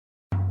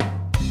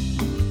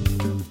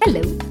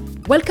Hello.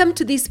 Welcome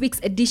to this week's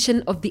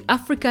edition of the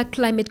Africa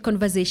Climate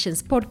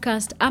Conversations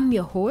podcast. I'm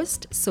your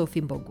host,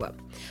 Sophie Mbogwa.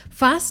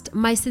 First,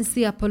 my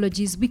sincere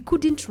apologies. We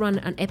couldn't run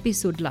an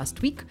episode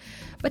last week,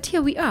 but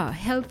here we are,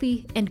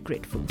 healthy and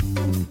grateful.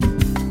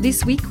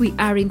 This week, we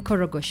are in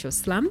Korogosho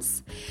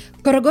slums.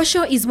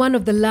 Korogosho is one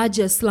of the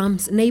largest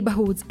slums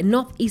neighborhoods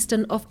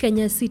northeastern of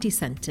Kenya's city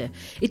center.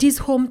 It is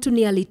home to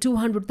nearly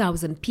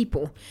 200,000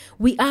 people.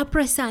 We are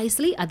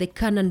precisely at the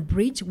Canaan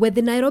Bridge, where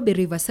the Nairobi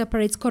River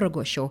separates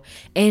Korogosho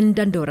and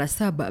Dandora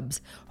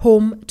suburbs,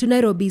 home to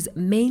Nairobi's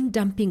main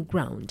dumping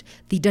ground,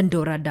 the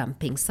Dandora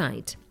dumping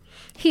site.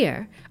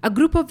 Here, a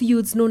group of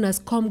youths known as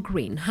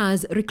ComGreen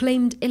has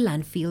reclaimed a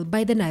landfill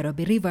by the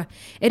Nairobi River.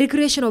 A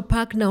recreational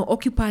park now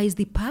occupies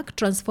the park,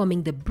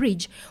 transforming the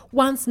bridge,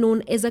 once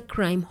known as a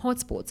crime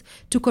hotspot,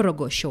 to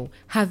Korogosho,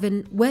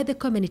 haven where the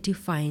community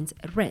finds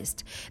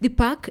rest. The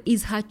park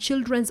is her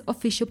children's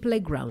official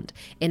playground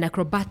and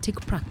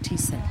acrobatic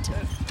practice center.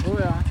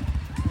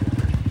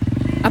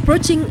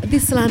 Approaching the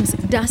slum's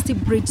dusty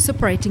bridge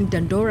separating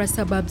Dandora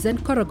suburbs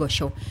and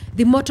Korogosho,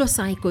 the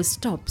motorcycle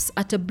stops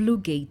at a blue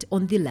gate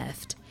on the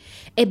left.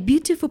 A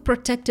beautiful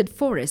protected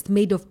forest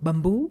made of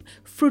bamboo,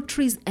 fruit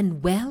trees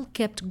and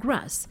well-kept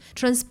grass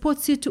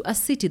transports you to a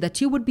city that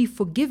you would be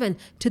forgiven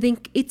to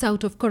think it's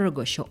out of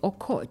Korogosho or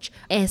Koch,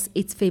 as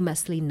it's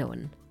famously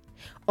known.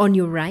 On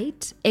your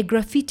right, a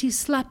graffiti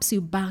slaps you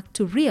back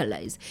to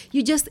realize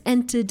you just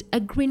entered a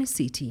green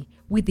city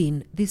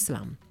within the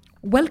slum.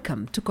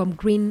 Welcome to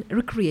ComGreen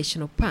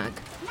Recreational Park.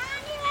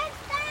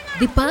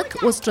 The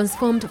park was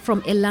transformed from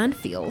a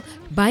landfill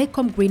by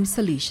ComGreen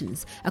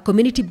Solutions, a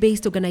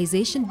community-based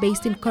organization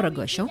based in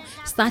Korogosho,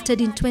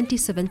 started in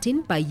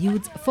 2017 by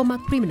youths, former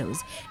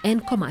criminals,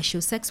 and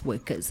commercial sex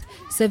workers,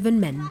 7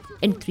 men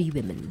and 3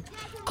 women.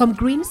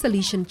 ComGreen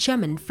Solution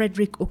Chairman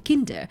Frederick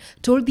Okinda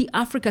told the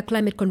Africa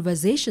Climate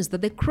Conversations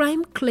that the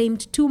crime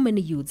claimed too many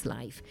youths'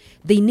 life.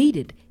 They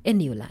needed a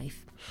new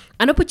life.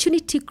 An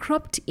opportunity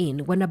cropped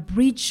in when a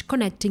bridge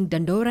connecting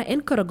Dandora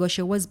and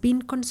Korogosho was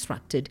being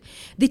constructed.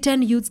 The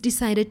 10 youths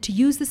decided to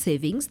use the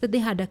savings that they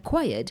had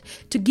acquired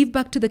to give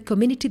back to the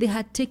community they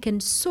had taken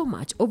so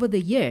much over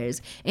the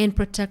years and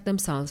protect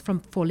themselves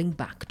from falling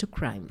back to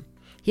crime.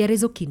 Here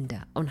is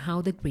Okinda on how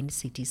the Green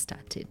City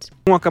started.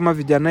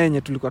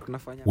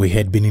 We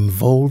had been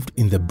involved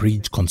in the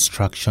bridge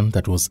construction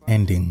that was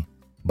ending,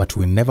 but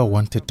we never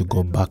wanted to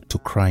go back to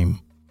crime.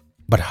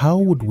 But how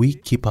would we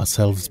keep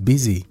ourselves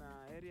busy?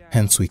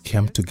 Hence, we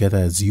came together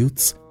as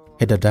youths,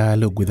 had a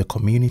dialogue with the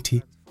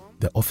community,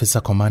 the officer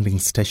commanding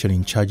station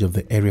in charge of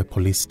the area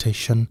police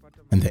station,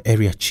 and the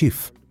area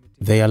chief.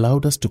 They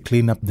allowed us to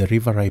clean up the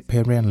river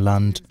riparian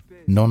land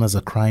known as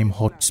a crime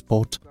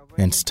hotspot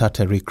and start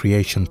a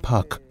recreation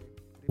park.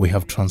 We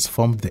have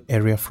transformed the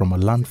area from a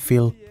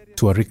landfill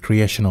to a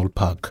recreational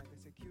park.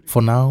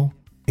 For now,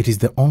 it is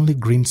the only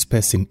green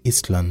space in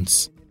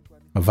Eastlands,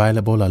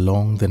 available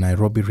along the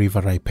Nairobi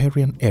River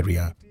riparian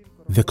area.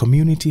 The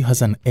community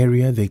has an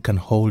area they can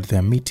hold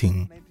their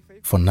meeting.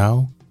 For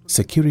now,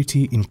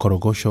 security in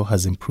Korogosho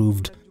has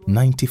improved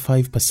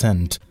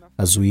 95%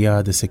 as we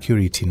are the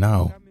security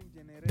now.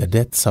 The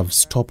deaths have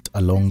stopped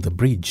along the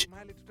bridge.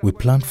 We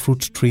plant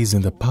fruit trees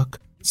in the park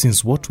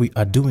since what we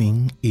are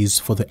doing is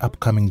for the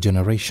upcoming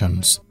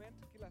generations.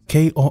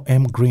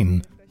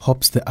 ComGreen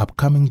hopes the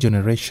upcoming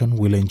generation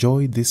will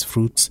enjoy these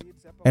fruits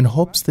and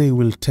hopes they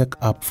will take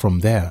up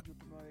from there.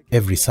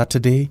 Every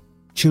Saturday,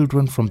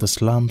 children from the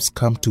slums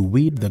come to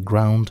weed the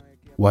ground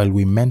while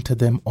we mentor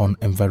them on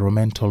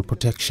environmental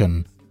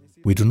protection.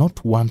 We do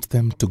not want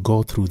them to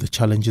go through the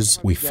challenges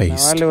we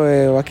faced.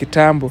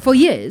 For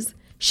years,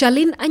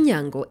 Charlene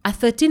Anyango, a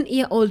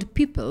 13-year-old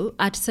pupil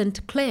at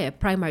St. Clair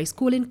Primary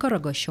School in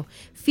Korogosho,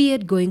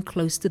 feared going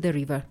close to the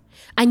river.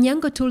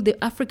 Anyango told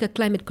the Africa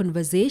Climate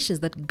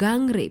Conversations that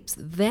gang rapes,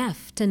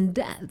 theft and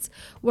deaths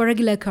were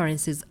regular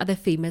occurrences at the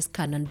famous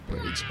Canaan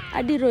Bridge.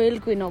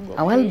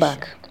 A while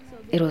back,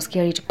 it was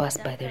scary to pass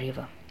by the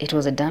river. It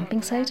was a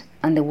dumping site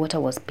and the water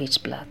was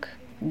pitch black.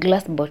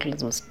 Glass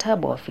bottles would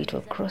stab our feet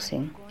while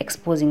crossing,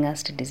 exposing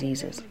us to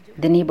diseases.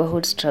 The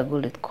neighborhood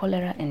struggled with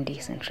cholera and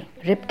dysentery.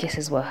 Rape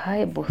cases were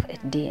high both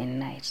at day and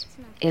night.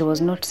 It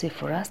was not safe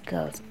for us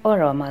girls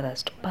or our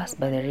mothers to pass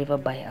by the river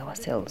by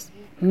ourselves.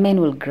 Men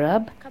will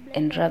grab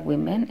and drag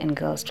women and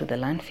girls to the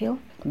landfill,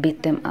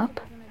 beat them up,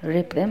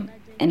 rape them,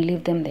 and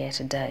leave them there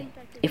to die.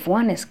 If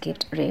one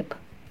escaped rape,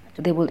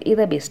 they will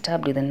either be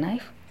stabbed with a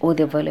knife or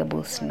their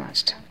valuables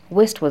snatched.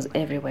 Waste was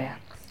everywhere,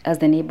 as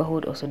the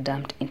neighborhood also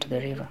dumped into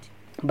the river.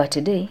 But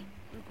today,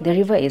 the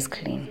river is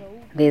clean.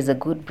 There is a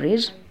good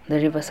bridge, the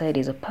riverside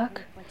is a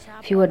park,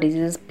 fewer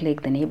diseases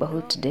plague the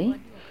neighborhood today,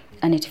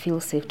 and it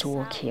feels safe to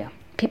walk here.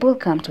 People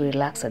come to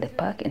relax at the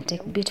park and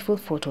take beautiful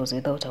photos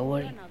without a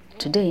worry.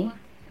 Today,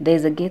 there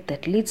is a gate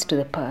that leads to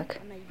the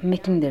park,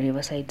 making the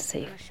riverside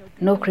safe.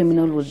 No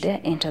criminal will dare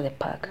enter the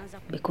park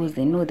because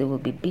they know they will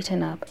be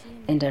beaten up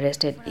and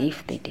arrested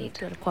if they did.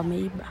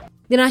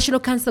 The National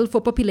Council for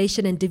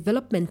Population and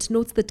Development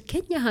notes that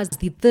Kenya has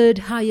the third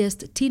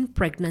highest teen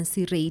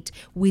pregnancy rate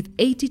with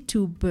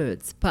 82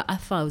 births per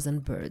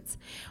 1,000 births.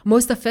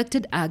 Most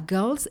affected are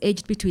girls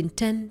aged between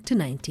 10 to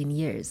 19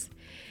 years.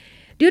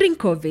 During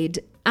COVID,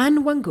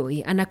 Anne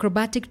Wangoi, an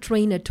acrobatic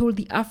trainer, told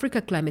the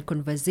Africa Climate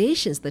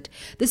Conversations that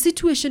the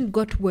situation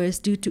got worse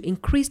due to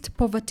increased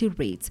poverty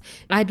rates,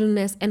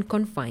 idleness, and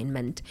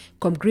confinement.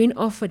 ComGreen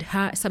offered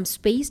her some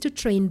space to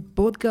train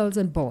both girls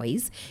and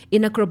boys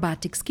in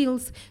acrobatic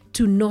skills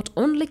to not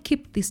only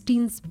keep these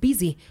teens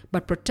busy,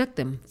 but protect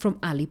them from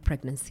early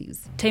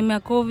pregnancies. During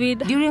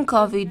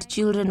COVID,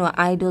 children were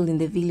idle in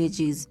the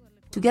villages.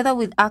 Together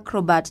with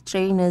acrobat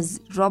trainers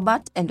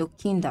Robert and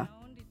Okinda,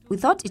 we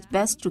thought it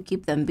best to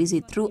keep them busy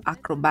through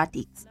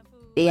acrobatics.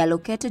 They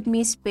allocated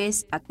me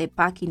space at the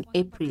park in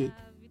April.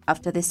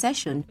 After the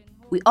session,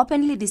 we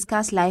openly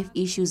discussed life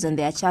issues and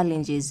their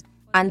challenges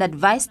and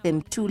advised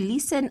them to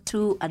listen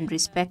to and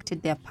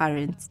respect their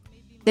parents.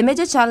 The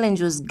major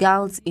challenge was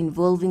girls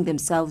involving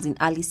themselves in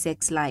early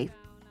sex life.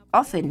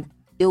 Often,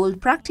 they will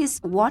practice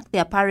what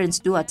their parents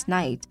do at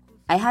night.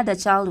 I had a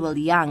child while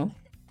young,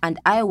 and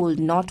I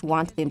would not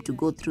want them to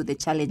go through the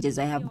challenges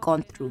I have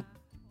gone through.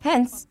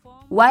 Hence,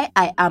 why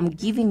I am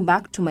giving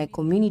back to my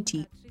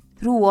community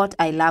through what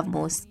I love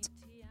most,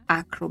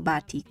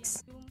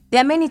 acrobatics.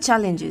 There are many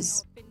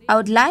challenges. I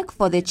would like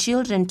for the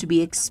children to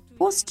be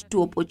exposed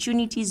to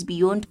opportunities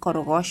beyond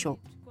Korogosho.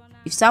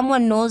 If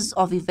someone knows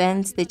of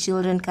events the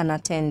children can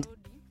attend,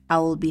 I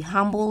will be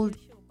humbled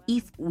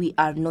if we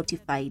are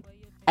notified.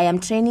 I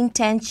am training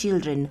 10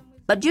 children,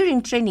 but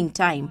during training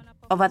time,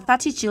 over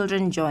 30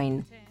 children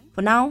join.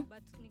 For now,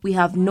 we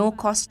have no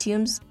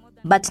costumes,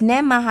 but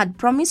NEMA had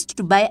promised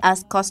to buy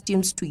us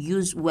costumes to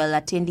use while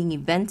attending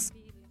events,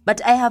 but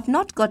I have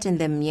not gotten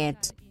them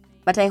yet.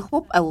 But I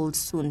hope I will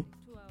soon.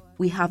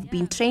 We have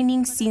been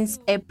training since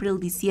April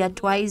this year,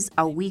 twice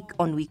a week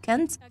on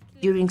weekends,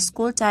 during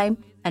school time,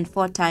 and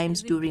 4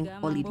 times during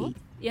holiday.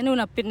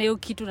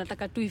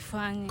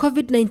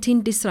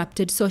 COVID-19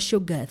 disrupted social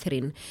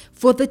gathering.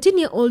 For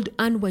 13-year-old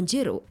Anne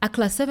Wanjiru, a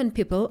class 7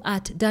 pupil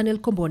at Daniel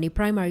Komboni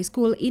Primary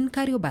School in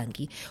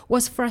Kariobangi,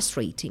 was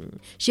frustrating.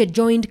 She had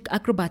joined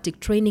acrobatic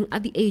training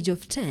at the age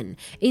of 10,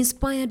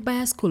 inspired by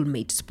a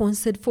schoolmate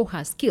sponsored for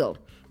her skill.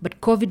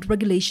 But COVID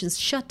regulations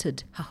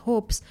shattered her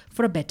hopes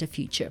for a better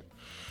future.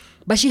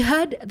 But she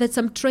heard that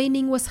some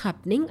training was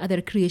happening at the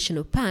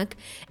recreational park,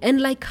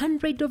 and like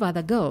hundreds of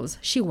other girls,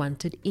 she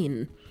wanted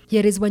in.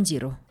 Here is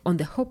Wanjiru on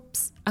the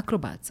hopes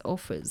acrobats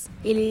offers.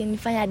 It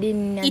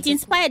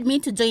inspired me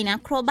to join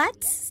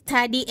acrobats,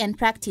 study and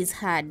practice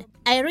hard.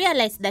 I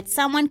realized that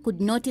someone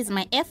could notice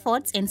my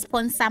efforts and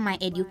sponsor my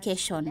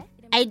education.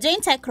 I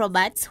joined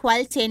acrobats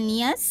while 10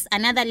 years,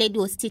 another lady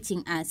was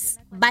teaching us.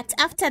 But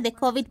after the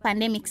COVID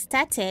pandemic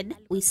started,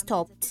 we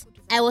stopped.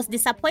 I was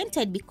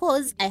disappointed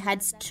because I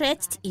had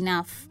stretched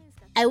enough.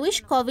 I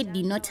wish COVID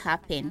did not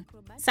happen.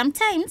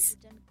 Sometimes,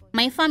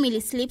 my family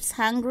sleeps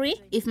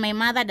hungry if my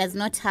mother does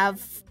not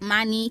have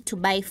money to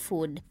buy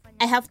food.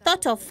 I have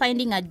thought of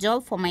finding a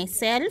job for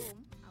myself,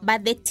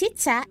 but the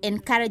teacher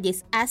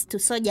encourages us to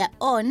soldier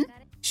on.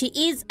 She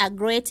is a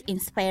great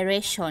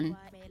inspiration.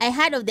 I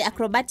heard of the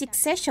acrobatic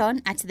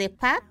session at the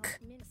park,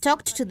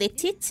 talked to the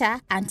teacher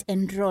and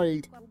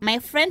enrolled. My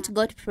friend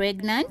got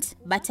pregnant,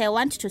 but I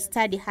want to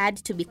study hard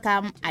to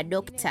become a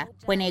doctor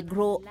when I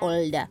grow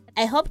older.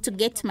 I hope to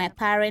get my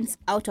parents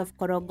out of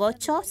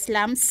Korogocho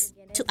slums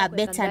to a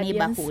better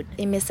neighborhood.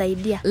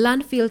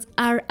 Landfills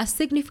are a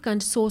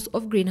significant source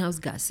of greenhouse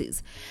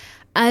gases.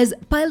 As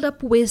piled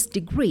up waste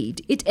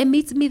degrade, it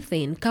emits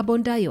methane,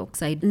 carbon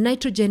dioxide,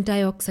 nitrogen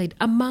dioxide,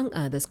 among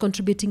others,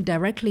 contributing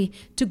directly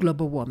to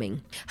global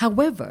warming.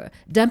 However,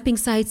 dumping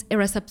sites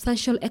are a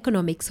substantial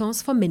economic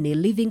source for many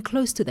living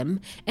close to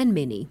them, and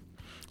many.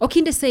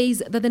 Okinda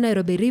says that the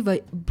Nairobi River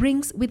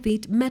brings with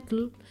it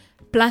metal,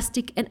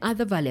 plastic and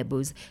other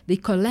valuables they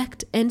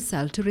collect and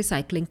sell to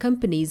recycling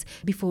companies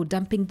before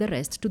dumping the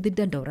rest to the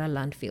Dandora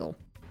landfill.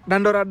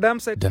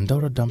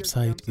 Dandora dump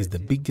site is the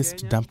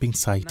biggest dumping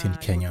site in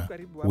Kenya.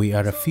 We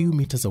are a few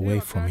meters away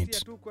from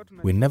it.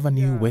 We never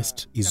knew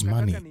waste is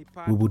money.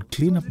 We would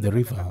clean up the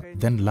river,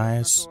 then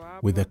liaise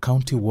with the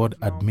county ward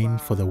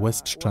admin for the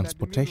waste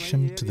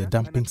transportation to the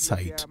dumping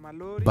site.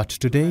 But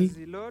today,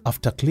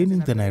 after cleaning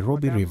the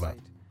Nairobi River,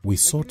 we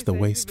sort the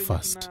waste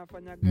first.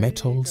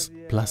 Metals,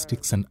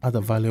 plastics and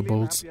other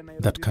valuables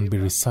that can be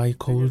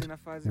recycled,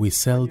 we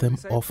sell them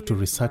off to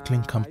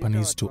recycling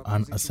companies to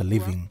earn us a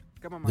living.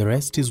 The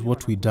rest is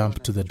what we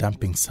dump to the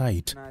dumping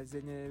site.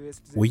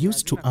 We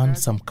used to earn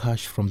some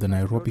cash from the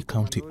Nairobi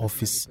County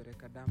office,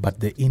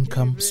 but the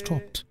income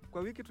stopped.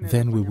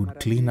 Then we would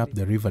clean up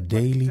the river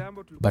daily,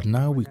 but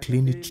now we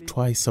clean it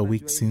twice a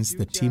week since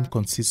the team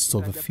consists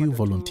of a few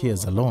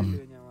volunteers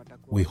alone.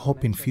 We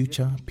hope in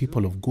future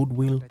people of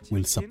goodwill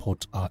will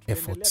support our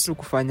efforts.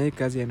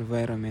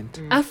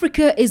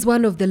 Africa is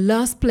one of the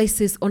last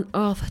places on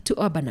earth to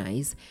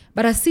urbanize,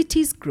 but as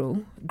cities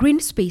grow, green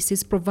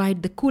spaces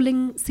provide the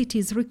cooling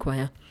cities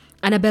require.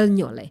 Annabelle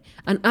Nyole,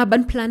 an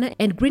urban planner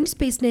and Green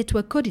Space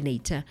Network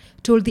coordinator,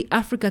 told the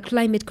Africa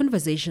Climate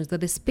Conversations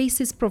that the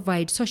spaces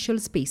provide social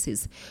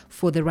spaces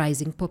for the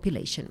rising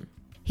population.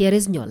 Here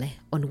is Nyole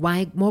on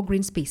why more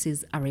green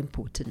spaces are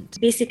important.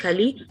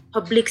 Basically,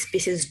 public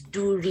spaces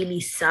do really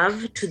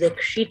serve to the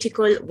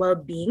critical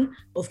well-being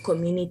of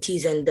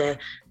communities and the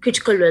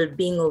critical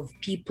well-being of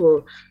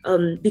people,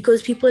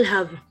 because people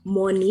have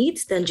more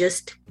needs than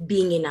just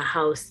being in a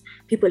house.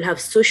 People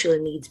have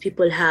social needs,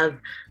 people have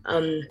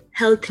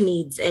health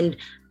needs, and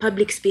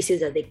public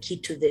spaces are the key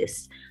to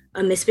this.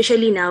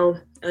 Especially now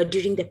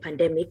during the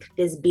pandemic,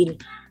 there's been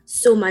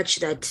so much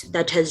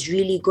that has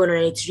really gone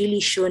on. It's really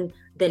shown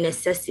the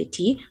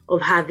necessity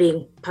of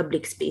having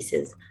public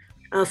spaces.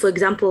 For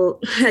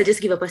example, I'll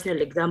just give a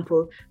personal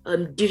example.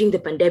 During the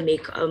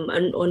pandemic,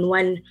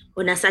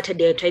 on a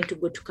Saturday, I tried to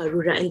go to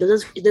Karura, and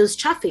there was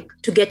traffic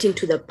to get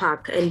into the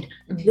park. And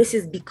this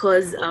is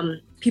because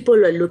people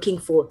were looking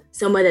for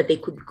somewhere that they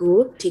could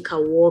go, take a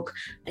walk,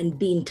 and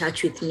be in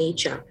touch with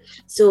nature.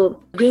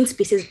 So green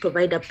spaces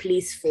provide a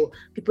place for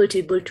people to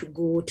be able to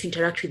go, to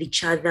interact with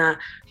each other,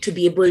 to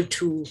be able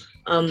to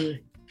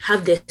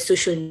have their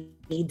social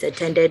needs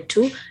attended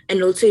to,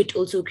 and also it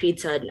also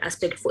creates an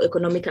aspect for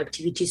economic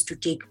activities to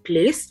take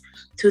place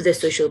through the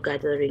social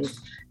gatherings.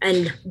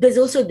 And there's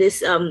also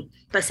this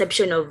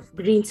perception of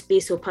green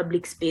space or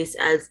public space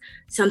as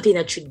something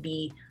that should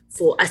be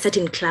for a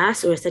certain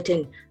class or a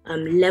certain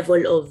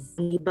level of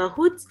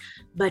neighborhoods,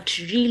 but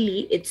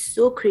really it's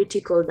so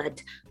critical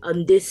that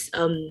this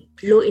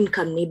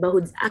low-income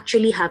neighborhoods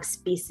actually have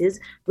spaces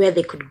where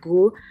they could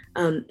go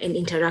and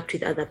interact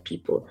with other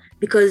people.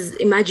 Because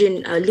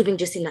imagine living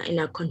just in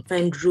a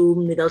confined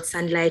room without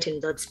sunlight and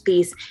without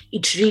space.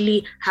 It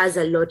really has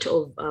a lot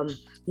of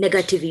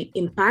negative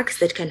impacts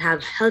that can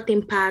have health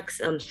impacts,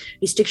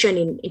 restriction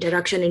in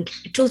interaction, and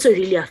it also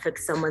really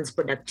affects someone's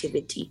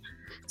productivity.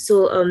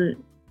 So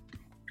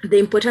the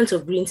importance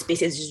of green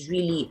spaces is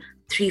really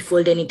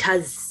threefold, and it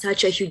has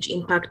such a huge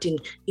impact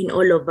in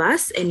all of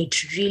us, and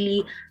it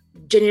really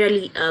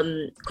generally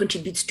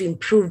contributes to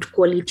improved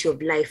quality of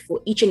life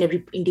for each and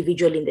every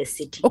individual in the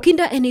city.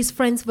 Okinda and his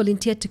friends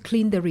volunteered to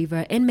clean the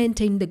river and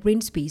maintain the green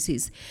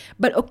spaces,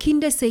 but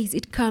Okinda says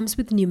it comes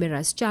with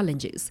numerous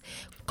challenges.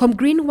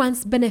 ComGreen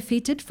once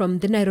benefited from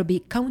the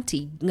Nairobi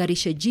County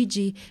Ngarisha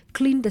Jiji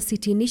Clean the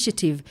City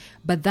initiative,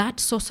 but that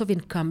source of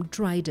income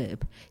dried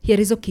up. Here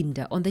is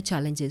Okinda on the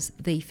challenges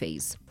they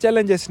face.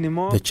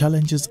 The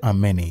challenges are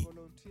many.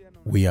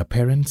 We are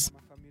parents,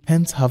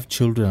 hence have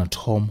children at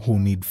home who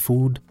need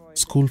food,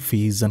 school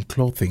fees and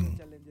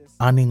clothing.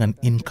 Earning an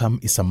income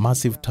is a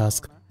massive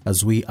task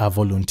as we are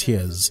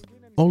volunteers.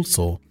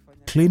 Also,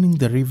 cleaning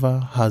the river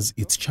has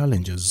its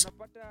challenges.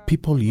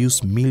 People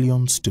use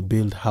millions to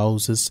build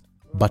houses,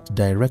 but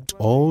direct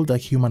all the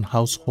human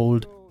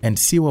household and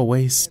sewer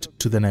waste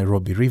to the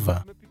Nairobi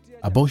River.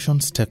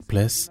 Abortions take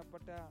place,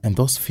 and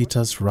those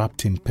fetus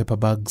wrapped in paper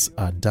bags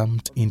are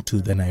dumped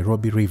into the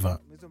Nairobi River.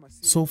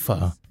 So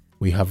far,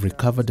 we have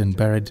recovered and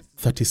buried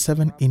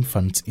 37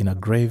 infants in a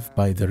grave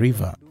by the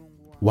river.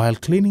 While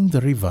cleaning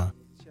the river,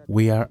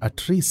 we are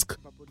at risk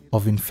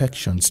of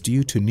infections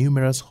due to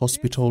numerous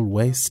hospital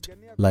waste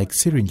like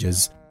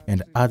syringes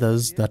and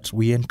others that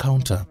we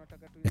encounter,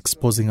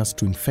 exposing us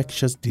to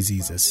infectious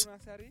diseases.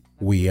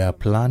 We are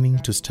planning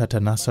to start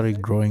a nursery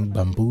growing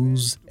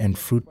bamboos and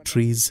fruit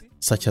trees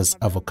such as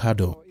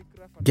avocado.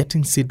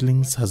 Getting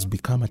seedlings has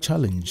become a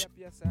challenge,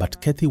 but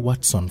Kathy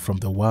Watson from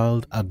the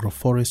World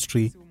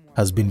Agroforestry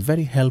has been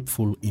very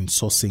helpful in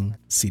sourcing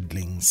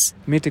seedlings.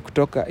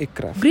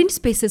 Green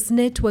Spaces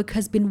Network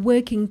has been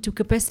working to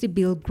capacity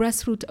build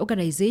grassroots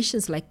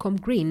organizations like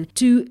ComGreen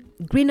to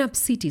green up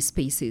city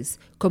spaces.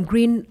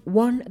 ComGreen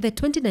won the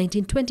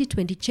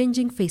 2019-2020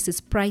 Changing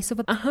Faces prize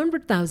of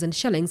 100,000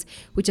 shillings,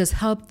 which has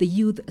helped the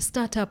youth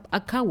start up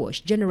a car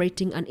wash,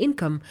 generating an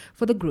income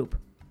for the group.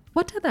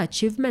 What other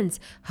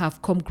achievements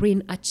have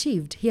ComGreen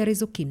achieved? Here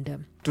is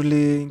Okinda.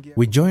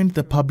 We joined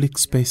the Public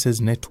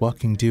Spaces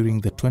Networking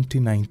during the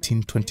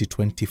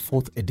 2019-2020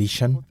 4th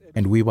edition,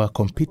 and we were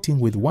competing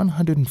with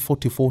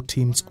 144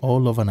 teams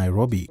all over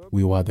Nairobi.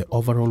 We were the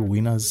overall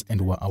winners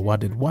and were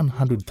awarded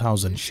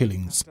 100,000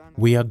 shillings.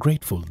 We are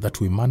grateful that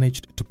we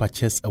managed to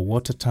purchase a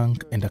water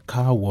tank and a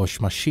car wash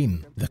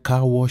machine. The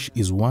car wash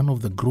is one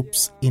of the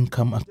group's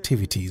income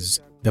activities.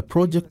 The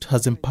project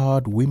has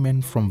empowered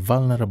women from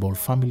vulnerable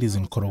families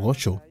in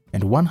Korogosho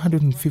and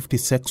 150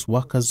 sex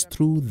workers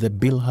through the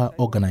Bilha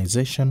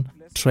organization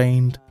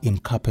trained in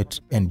carpet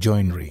and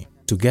joinery.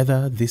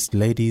 Together, these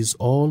ladies,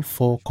 all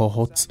 4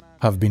 cohorts,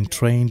 have been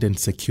trained and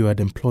secured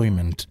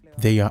employment.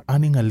 They are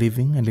earning a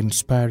living and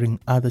inspiring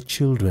other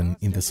children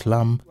in the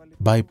slum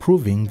by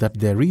proving that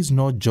there is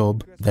no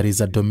job that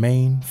is a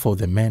domain for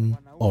the men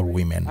or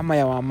women.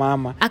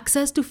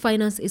 Access to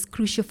finance is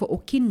crucial for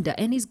Okinda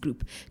and his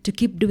group to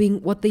keep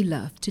doing what they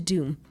love to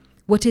do.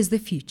 What is the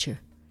future?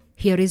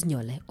 Here is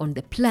Nyole on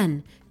the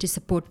plan to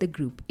support the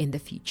group in the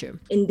future.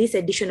 In this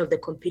edition of the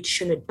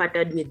competition, we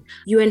partnered with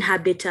UN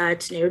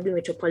Habitat, Nairobi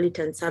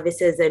Metropolitan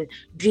Services, and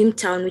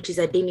Dreamtown, which is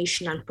a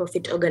Danish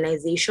non-profit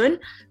organization.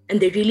 And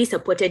they really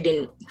supported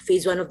in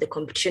phase 1 of the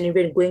competition,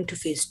 even going to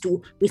phase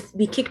 2.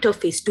 We kicked off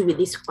phase 2 with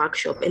this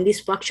workshop. And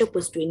this workshop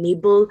was to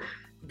enable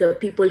the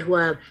people who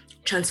are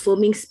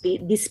transforming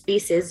these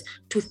spaces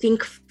to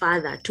think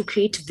further, to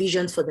create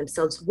visions for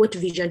themselves. What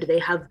vision do they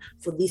have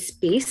for this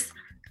space?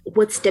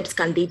 What steps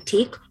can they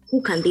take?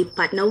 Who can they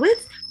partner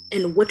with?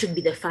 And what would be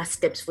the first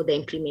steps for the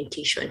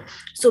implementation?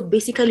 So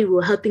basically, we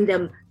were helping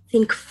them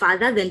think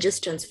further than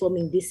just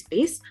transforming this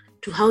space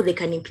to how they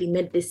can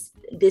implement this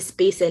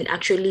space and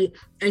actually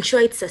ensure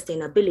its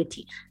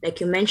sustainability,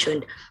 like you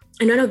mentioned.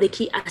 And one of the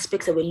key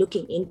aspects that we're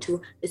looking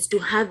into is to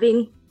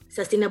having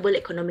sustainable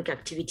economic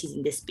activities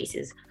in these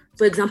spaces.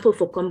 For example,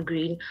 for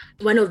ComGreen,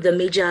 one of the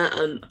major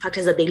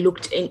factors that they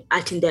looked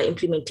at in their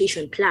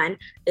implementation plan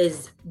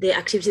is the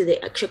activity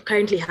they actually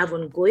currently have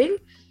ongoing,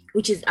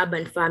 which is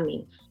urban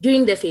farming.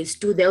 During the phase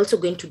 2, they're also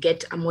going to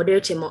get a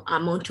moderate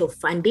amount of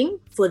funding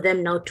for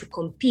them now to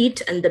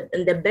compete. And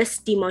the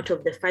best team out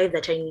of the 5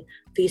 that are in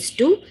phase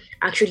 2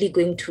 actually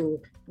going to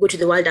go to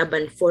the World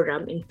Urban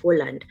Forum in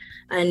Poland.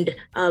 And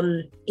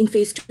in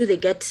phase 2, they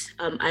get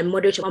a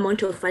moderate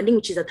amount of funding,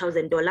 which is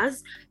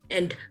 $1,000.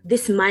 And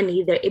this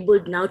money, they're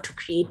able now to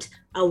create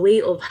a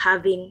way of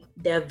having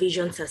their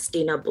vision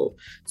sustainable.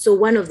 So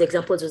one of the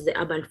examples was the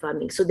urban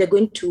farming. So they're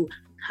going to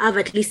have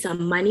at least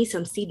some money,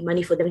 some seed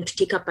money for them to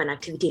take up an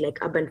activity like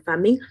urban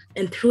farming.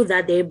 And through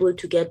that, they're able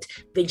to get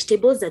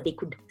vegetables that they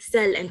could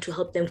sell and to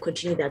help them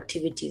continue the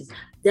activities.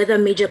 The other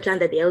major plan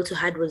that they also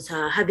had was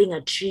having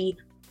a tree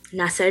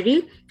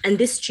nursery. And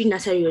this tree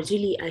nursery was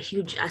really a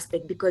huge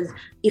aspect because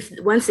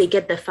once they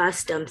get the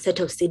first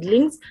set of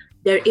seedlings,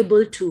 they're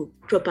able to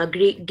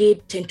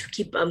propagate and to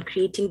keep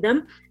creating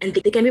them. And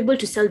they can be able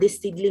to sell these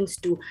seedlings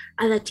to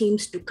other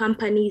teams, to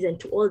companies, and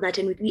to all that.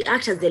 And we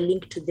act as the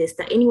link to this,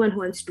 that anyone who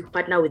wants to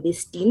partner with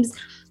these teams,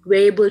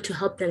 we're able to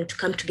help them to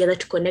come together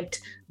to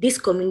connect these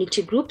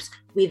community groups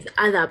with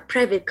other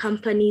private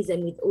companies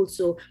and with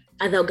also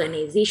other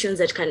organizations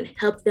that can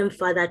help them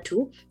further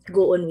to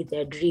go on with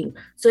their dream.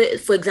 So,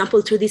 for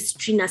example, through this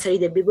tree nursery,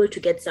 they'll be able to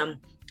get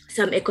some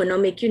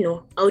economic,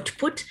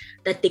 output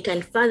that they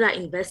can further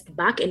invest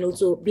back and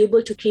also be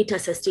able to create a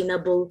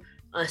sustainable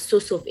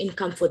source of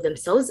income for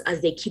themselves as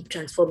they keep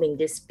transforming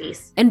this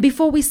space. And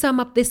before we sum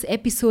up this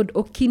episode,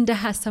 Okinda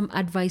has some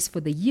advice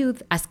for the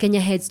youth as Kenya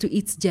heads to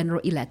its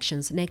general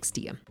elections next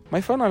year.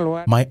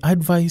 My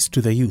advice to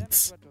the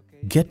youths: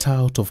 get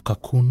out of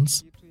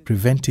cocoons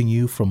preventing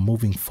you from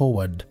moving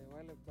forward.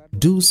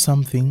 Do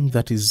something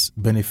that is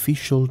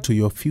beneficial to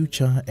your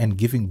future and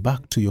giving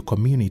back to your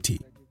community.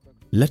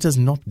 Let us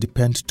not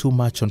depend too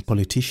much on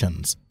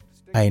politicians.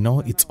 I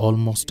know it's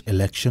almost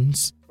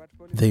elections.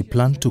 They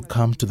plan to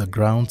come to the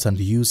grounds and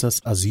use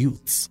us as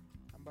youths.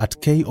 At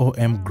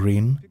KOM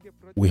Green,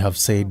 we have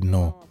said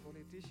no.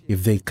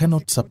 If they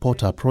cannot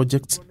support our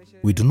projects,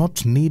 we do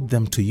not need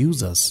them to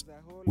use us.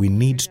 We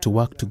need to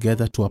work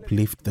together to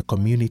uplift the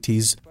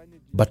communities,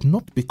 but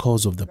not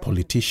because of the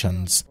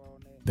politicians.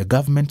 The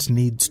government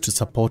needs to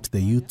support the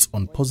youths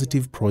on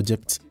positive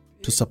projects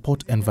to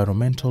support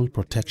environmental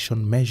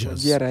protection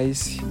measures.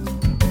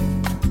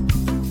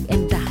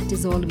 And that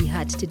is all we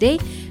had today.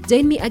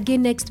 Join me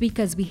again next week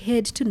as we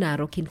head to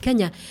Narok in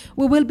Kenya.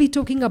 We will be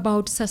talking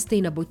about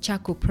sustainable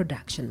charcoal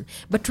production.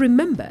 But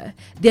remember,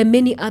 there are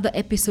many other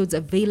episodes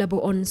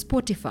available on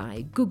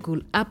Spotify,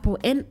 Google, Apple,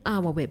 and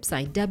our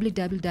website,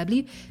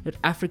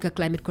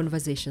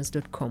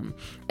 www.africaclimateconversations.com.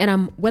 And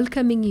I'm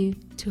welcoming you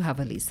to have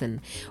a listen.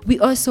 We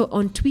also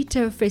on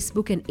Twitter,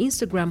 Facebook, and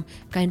Instagram.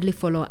 Kindly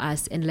follow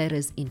us and let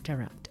us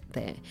interact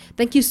there.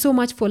 Thank you so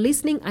much for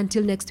listening.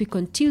 Until next week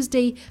on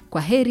Tuesday,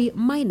 Kwaheri.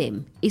 My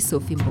name is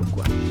Sophie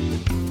Mbogwa.